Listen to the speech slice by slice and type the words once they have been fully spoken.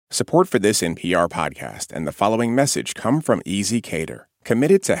Support for this NPR podcast and the following message come from Easy Cater,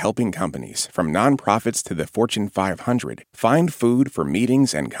 committed to helping companies, from nonprofits to the Fortune 500, find food for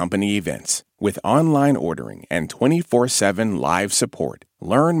meetings and company events. With online ordering and 24/7 live support.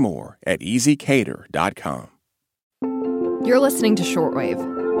 Learn more at easycater.com. You're listening to Shortwave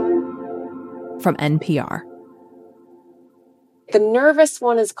from NPR. The nervous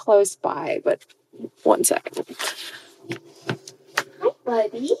one is close by, but one second. Hi,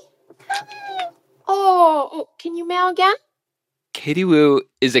 buddy. Oh, can you meow again? Katie Wu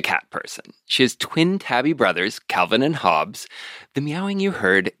is a cat person. She has twin tabby brothers, Calvin and Hobbs. The meowing you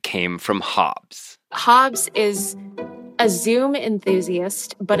heard came from Hobbs. Hobbs is a Zoom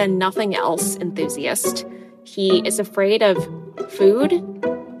enthusiast, but a nothing else enthusiast. He is afraid of food,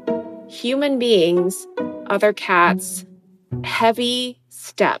 human beings, other cats, heavy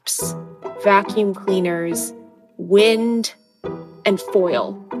steps, vacuum cleaners, wind, and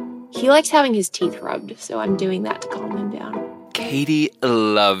foil. He likes having his teeth rubbed, so I'm doing that to calm him down. Katie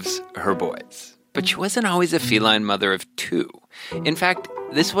loves her boys, but she wasn't always a feline mother of two. In fact,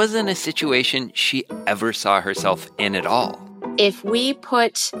 this wasn't a situation she ever saw herself in at all. If we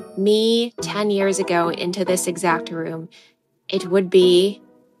put me 10 years ago into this exact room, it would be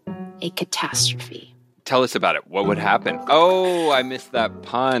a catastrophe. Tell us about it. What would happen? Oh, I missed that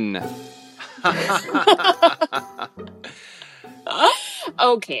pun.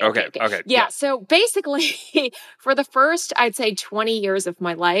 Okay. Yeah, so basically, for the first, I'd say 20 years of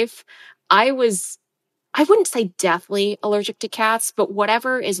my life, I wouldn't say deathly allergic to cats, but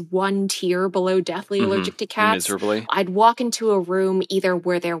whatever is one tier below deathly allergic to cats. Miserably. I'd walk into a room either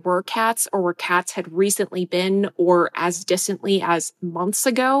where there were cats or where cats had recently been or as distantly as months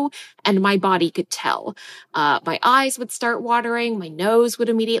ago, and my body could tell. My eyes would start watering, my nose would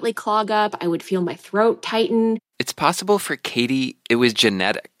immediately clog up, I would feel my throat tighten. It's possible for Katie it was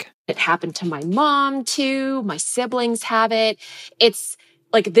genetic. It happened to my mom, too. My siblings have it. It's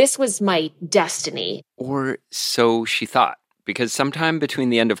like this was my destiny. Or so she thought, because sometime between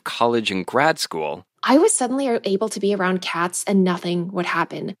the end of college and grad school, I was suddenly able to be around cats and nothing would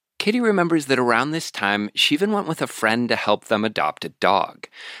happen. Katie remembers that around this time, she even went with a friend to help them adopt a dog.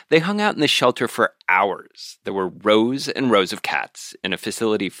 They hung out in the shelter for hours. There were rows and rows of cats in a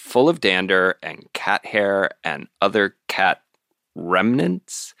facility full of dander and cat hair and other cat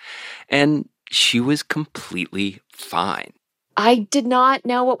remnants. And she was completely fine. I did not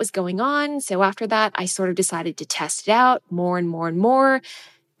know what was going on. So after that, I sort of decided to test it out more and more and more.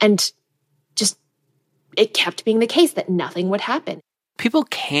 And just, it kept being the case that nothing would happen. People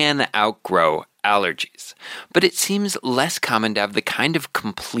can outgrow allergies, but it seems less common to have the kind of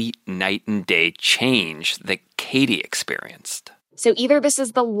complete night and day change that Katie experienced. So either this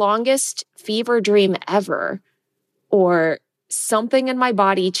is the longest fever dream ever, or something in my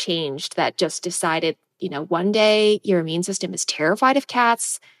body changed that just decided, one day your immune system is terrified of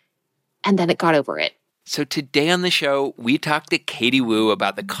cats, and then it got over it. So today on the show, we talk to Katie Wu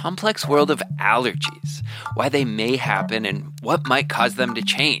about the complex world of allergies, why they may happen, and what might cause them to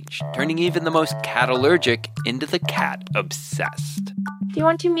change, turning even the most cat allergic into the cat obsessed. Do you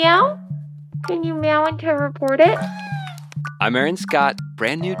want to meow? Can you meow and to report it? I'm Aaron Scott,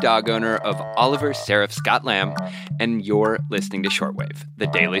 brand new dog owner of Oliver Seraph Scott Lamb, and you're listening to Shortwave, the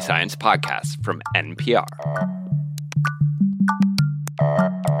daily science podcast from NPR.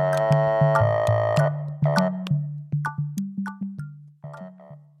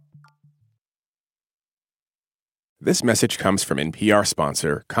 This message comes from NPR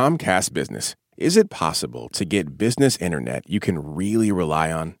sponsor Comcast Business. Is it possible to get business internet you can really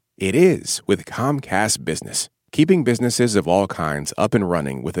rely on? It is with Comcast Business. Keeping businesses of all kinds up and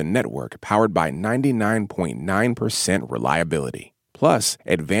running with a network powered by 99.9% reliability. Plus,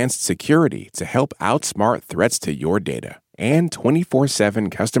 advanced security to help outsmart threats to your data. And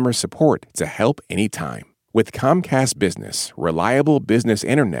 24/7 customer support to help anytime. With Comcast Business, reliable business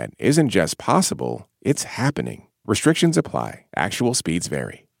internet isn't just possible, it's happening. Restrictions apply. Actual speeds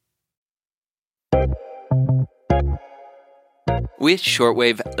vary. We at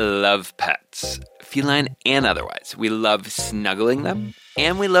Shortwave love pets, feline and otherwise. We love snuggling them,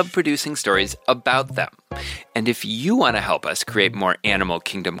 and we love producing stories about them. And if you want to help us create more Animal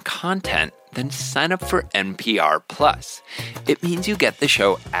Kingdom content, then sign up for NPR Plus. It means you get the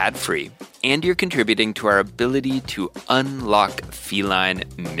show ad-free, and you're contributing to our ability to unlock feline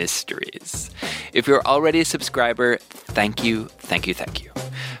mysteries. If you're already a subscriber, thank you.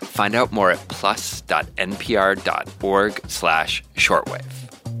 Find out more at plus.npr.org/shortwave.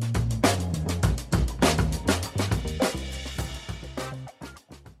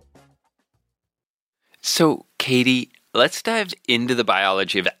 So, Katie, Let's dive into the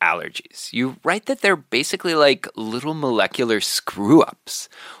biology of allergies. You write that they're basically like little molecular screw-ups.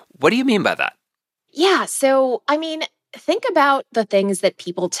 What do you mean by that? Yeah, so, think about the things that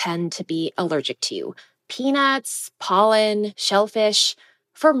people tend to be allergic to. Peanuts, pollen, shellfish.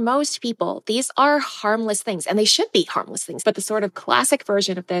 For most people, these are harmless things, and they should be harmless things. But the sort of classic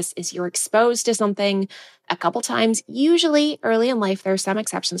version of this is you're exposed to something a couple times, usually early in life. There are some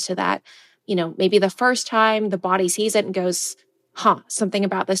exceptions to that. Maybe the first time the body sees it and goes, something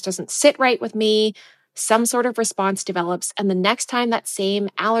about this doesn't sit right with me. Some sort of response develops. And the next time that same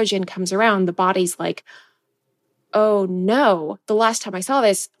allergen comes around, the body's like, oh no, the last time I saw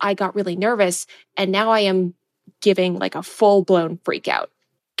this, I got really nervous. And now I am giving like a full-blown freak out.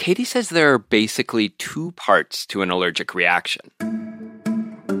 Katie says there are basically two parts to an allergic reaction.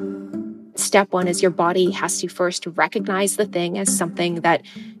 Step one is your body has to first recognize the thing as something that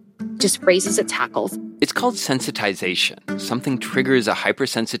just raises its hackles. It's called sensitization. Something triggers a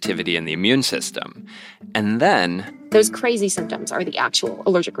hypersensitivity in the immune system. And then those crazy symptoms are the actual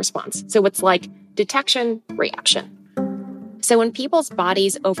allergic response. So it's like detection, reaction. So when people's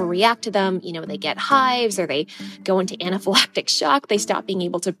bodies overreact to them, they get hives or they go into anaphylactic shock, they stop being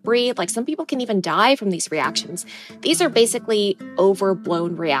able to breathe. Like some people can even die from these reactions. These are basically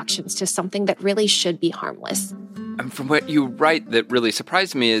overblown reactions to something that really should be harmless. And from what you write that really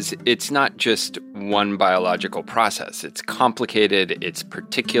surprised me is it's not just one biological process. It's complicated, it's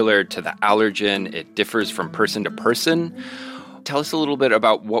particular to the allergen, it differs from person to person. Tell us a little bit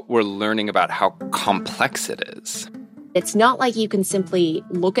about what we're learning about how complex it is. It's not like you can simply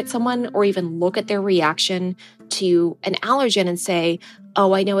look at someone or even look at their reaction to an allergen and say,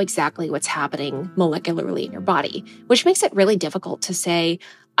 oh, I know exactly what's happening molecularly in your body, which makes it really difficult to say,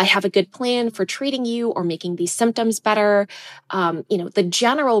 I have a good plan for treating you or making these symptoms better. The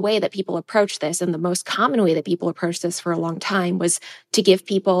general way that people approach this and the most common way that people approach this for a long time was to give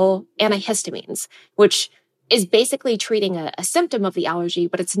people antihistamines, which is basically treating a symptom of the allergy,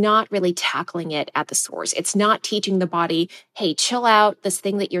 but it's not really tackling it at the source. It's not teaching the body, hey, chill out. This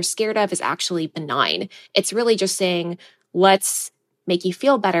thing that you're scared of is actually benign. It's really just saying, let's make you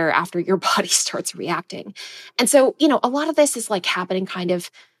feel better after your body starts reacting. And so, a lot of this is like happening kind of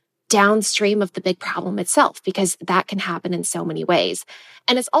downstream of the big problem itself, because that can happen in so many ways.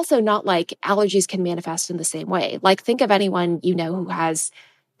 And it's also not like allergies can manifest in the same way. Like think of anyone who has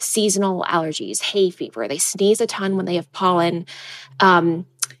seasonal allergies, hay fever. They sneeze a ton when they have pollen. And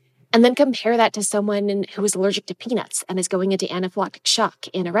then compare that to someone who is allergic to peanuts and is going into anaphylactic shock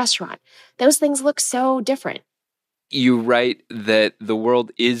in a restaurant. Those things look so different. You write that the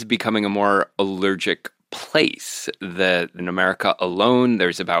world is becoming a more allergic place. That in America alone,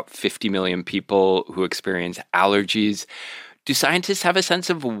 there's about 50 million people who experience allergies. Do scientists have a sense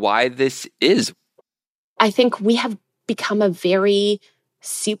of why this is? I think we have become a very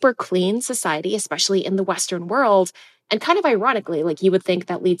super clean society, especially in the Western world. And kind of ironically, like you would think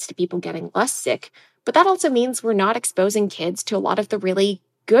that leads to people getting less sick, but that also means we're not exposing kids to a lot of the really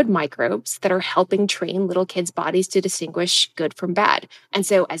good microbes that are helping train little kids' bodies to distinguish good from bad. And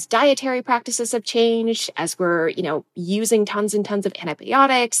so as dietary practices have changed, as we're, using tons and tons of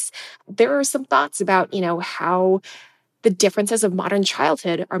antibiotics, there are some thoughts about, how the differences of modern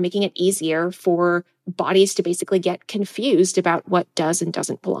childhood are making it easier for bodies to basically get confused about what does and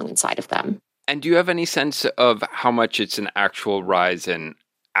doesn't belong inside of them. And do you have any sense of how much it's an actual rise in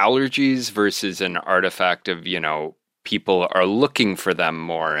allergies versus an artifact of, people are looking for them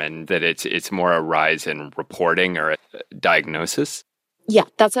more and that it's more a rise in reporting or a diagnosis? Yeah,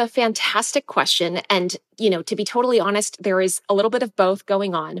 that's a fantastic question. And, to be totally honest, there is a little bit of both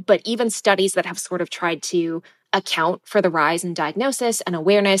going on, but even studies that have sort of tried to account for the rise in diagnosis and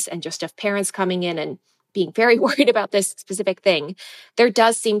awareness and just of parents coming in and being very worried about this specific thing, there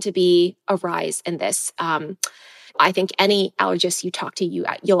does seem to be a rise in this. I think any allergist you talk to,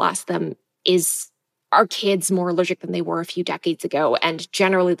 you'll ask them, are kids more allergic than they were a few decades ago? And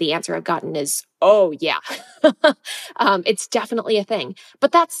generally the answer I've gotten is, oh yeah, it's definitely a thing.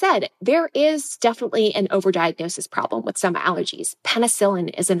 But that said, there is definitely an overdiagnosis problem with some allergies.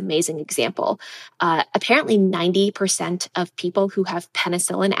 Penicillin is an amazing example. Apparently 90% of people who have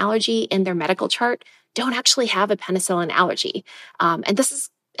penicillin allergy in their medical chart don't actually have a penicillin allergy. And this is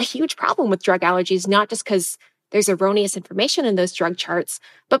a huge problem with drug allergies, not just because there's erroneous information in those drug charts,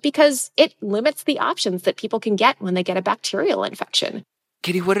 but because it limits the options that people can get when they get a bacterial infection.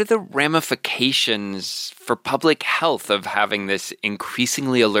 Katie, what are the ramifications for public health of having this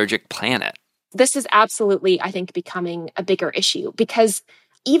increasingly allergic planet? This is absolutely, I think, becoming a bigger issue because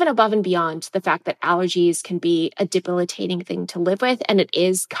even above and beyond the fact that allergies can be a debilitating thing to live with, and it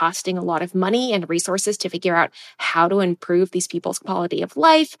is costing a lot of money and resources to figure out how to improve these people's quality of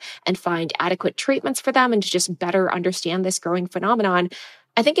life and find adequate treatments for them and to just better understand this growing phenomenon,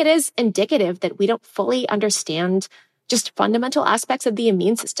 I think it is indicative that we don't fully understand just fundamental aspects of the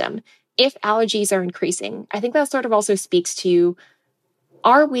immune system. If allergies are increasing, I think that sort of also speaks to,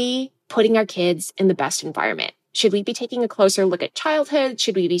 are we putting our kids in the best environment? Should we be taking a closer look at childhood?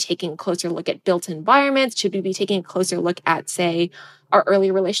 Should we be taking a closer look at built environments? Should we be taking a closer look at, say, our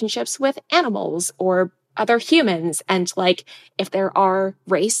early relationships with animals or other humans? And like, if there are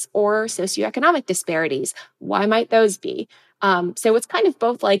race or socioeconomic disparities, why might those be? So it's kind of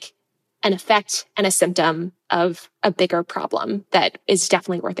both like an effect and a symptom of a bigger problem that is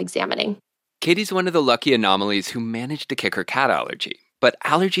definitely worth examining. Katie's one of the lucky anomalies who managed to kick her cat allergy. But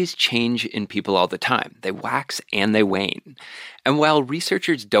allergies change in people all the time. They wax and they wane. And while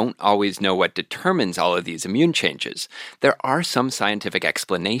researchers don't always know what determines all of these immune changes, there are some scientific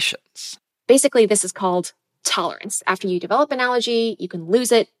explanations. Basically, this is called tolerance. After you develop an allergy, you can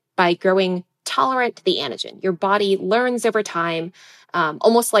lose it by growing tolerant to the antigen. Your body learns over time,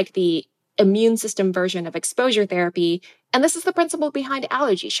 almost like the immune system version of exposure therapy. And this is the principle behind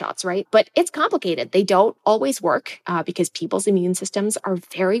allergy shots, right? But it's complicated. They don't always work because people's immune systems are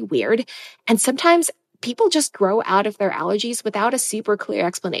very weird. And sometimes people just grow out of their allergies without a super clear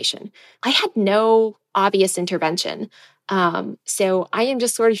explanation. I had no obvious intervention. So I am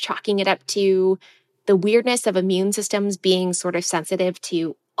just sort of chalking it up to the weirdness of immune systems being sort of sensitive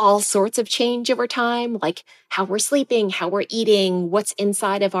to all sorts of change over time, like how we're sleeping, how we're eating, what's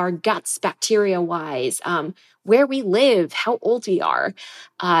inside of our guts bacteria-wise, where we live, how old we are.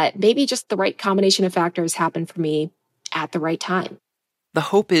 Maybe just the right combination of factors happen for me at the right time. The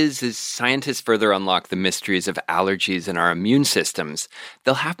hope is, as scientists further unlock the mysteries of allergies in our immune systems,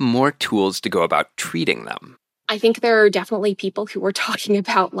 they'll have more tools to go about treating them. I think there are definitely people who are talking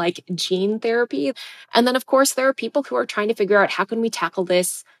about like gene therapy. And then, of course, there are people who are trying to figure out how can we tackle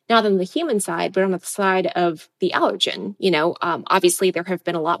this, not on the human side, but on the side of the allergen. Obviously, there have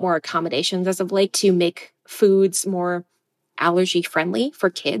been a lot more accommodations as of late to make foods more allergy friendly for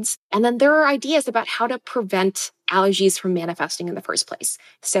kids. And then there are ideas about how to prevent allergies from manifesting in the first place.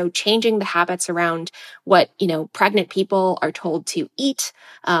 So changing the habits around what, pregnant people are told to eat,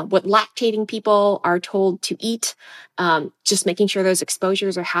 what lactating people are told to eat, just making sure those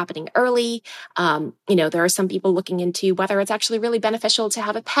exposures are happening early. There are some people looking into whether it's actually really beneficial to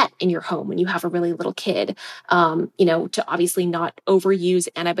have a pet in your home when you have a really little kid, to obviously not overuse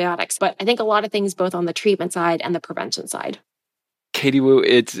antibiotics. But I think a lot of things both on the treatment side and the prevention side. Katie Wu,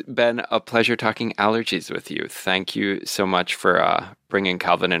 it's been a pleasure talking allergies with you. Thank you so much for bringing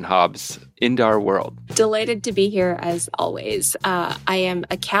Calvin and Hobbes into our world. Delighted to be here as always. I am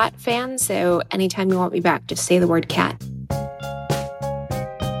a cat fan, so anytime you want me back, just say the word cat.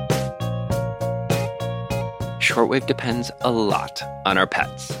 Shortwave depends a lot on our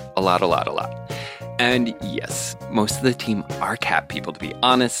pets. A lot. And yes, most of the team are cat people, to be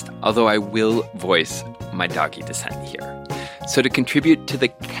honest, although I will voice my doggy dissent here. So to contribute to the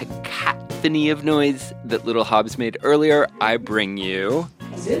cacophony of noise that little Hobbs made earlier, I bring you...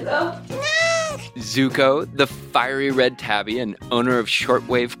 Zuko, the fiery red tabby and owner of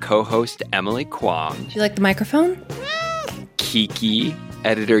Shortwave co-host Emily Kwong. Do you like the microphone? Kiki,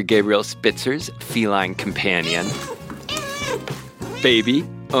 editor Gabriel Spitzer's feline companion. Baby,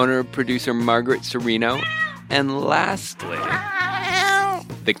 owner-producer Margaret Serino. And lastly,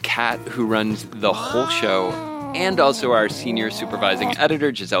 the cat who runs the whole show and also our senior supervising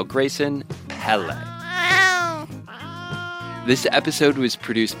editor, Giselle Grayson, Pele. This episode was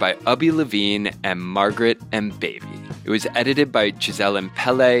produced by Ubby Levine and Margaret and Baby. It was edited by Giselle and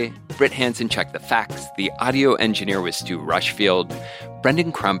Pele. Britt Hansen checked the facts. The audio engineer was Stu Rushfield.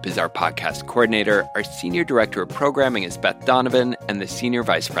 Brendan Crump is our podcast coordinator. Our senior director of programming is Beth Donovan. And the senior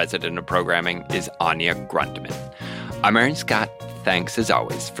vice president of programming is Anya Grundman. I'm Aaron Scott. Thanks, as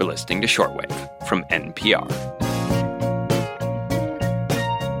always, for listening to Shortwave from NPR.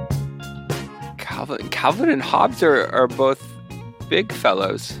 Calvin and Hobbes are both big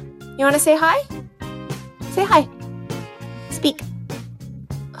fellows. You want to say hi? Say hi. Speak.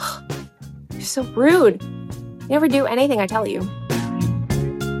 Ugh, you're so rude. You never do anything I tell you.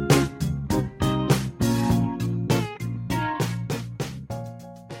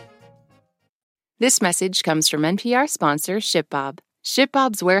 This message comes from NPR sponsor ShipBob.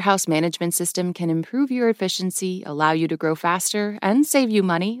 ShipBob's warehouse management system can improve your efficiency, allow you to grow faster, and save you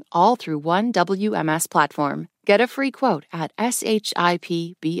money, all through one WMS platform. Get a free quote at shipbob.com.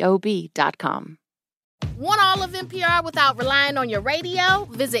 Want all of NPR without relying on your radio?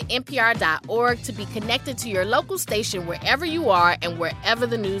 Visit npr.org to be connected to your local station wherever you are and wherever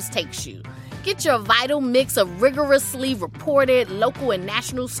the news takes you. Get your vital mix of rigorously reported local and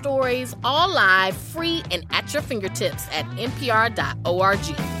national stories, all live, free, and at your fingertips at npr.org.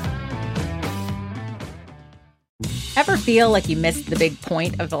 Ever feel like you missed the big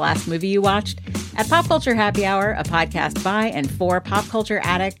point of the last movie you watched? At Pop Culture Happy Hour, a podcast by and for pop culture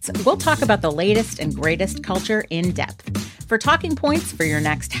addicts, we'll talk about the latest and greatest culture in depth. For talking points for your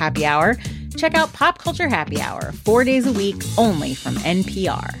next happy hour, check out Pop Culture Happy Hour 4 days a week only from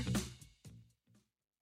NPR.